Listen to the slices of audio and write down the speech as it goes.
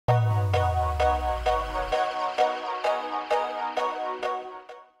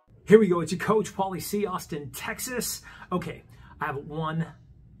Here we go. It's your coach, Pauly C, Austin, Texas. Okay, I have one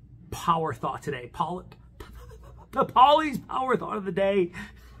power thought today. Pauly's power thought of the day.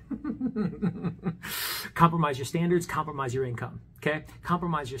 Compromise your standards, compromise your income. Okay?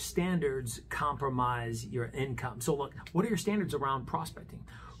 Compromise your standards, compromise your income. So look, what are your standards around prospecting?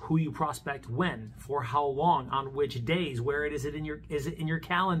 Who you prospect when, for how long, on which days, where is it in your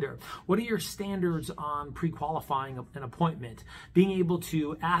calendar? What are your standards on pre-qualifying an appointment? Being able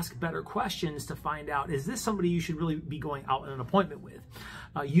to ask better questions to find out, is this somebody you should really be going out on an appointment with?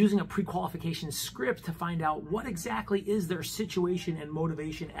 Using a pre-qualification script to find out what exactly is their situation and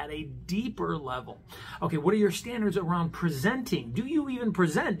motivation at a deeper level. Okay, what are your standards around presenting? Do you even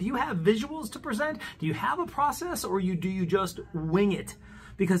present? Do you have visuals to present? Do you have a process, or do you just wing it?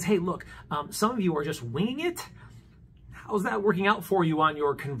 Because, hey, look, some of you are just winging it. How's that working out for you on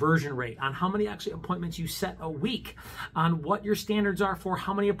your conversion rate, on how many actually appointments you set a week, on what your standards are for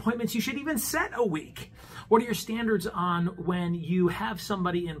how many appointments you should even set a week? What are your standards on when you have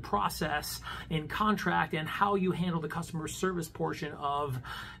somebody in process, in contract, and how you handle the customer service portion of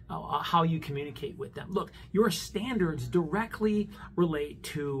how you communicate with them? Look, your standards directly relate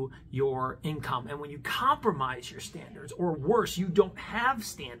to your income. And when you compromise your standards, or worse, you don't have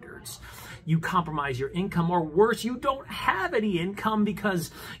standards, you compromise your income, or worse, you don't have any income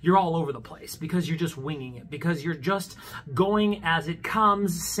because you're all over the place, because you're just winging it, because you're just going as it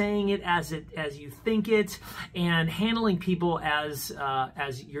comes, saying it as you think it, and handling people as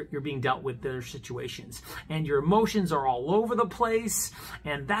you're being dealt with their situations. And your emotions are all over the place,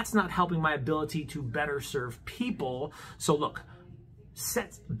 and that's not helping my ability to better serve people. So look,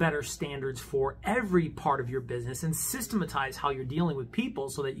 set better standards for every part of your business and systematize how you're dealing with people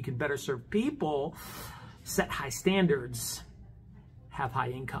so that you can better serve people. Set high standards, have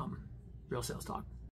high income. Real Sales Talk.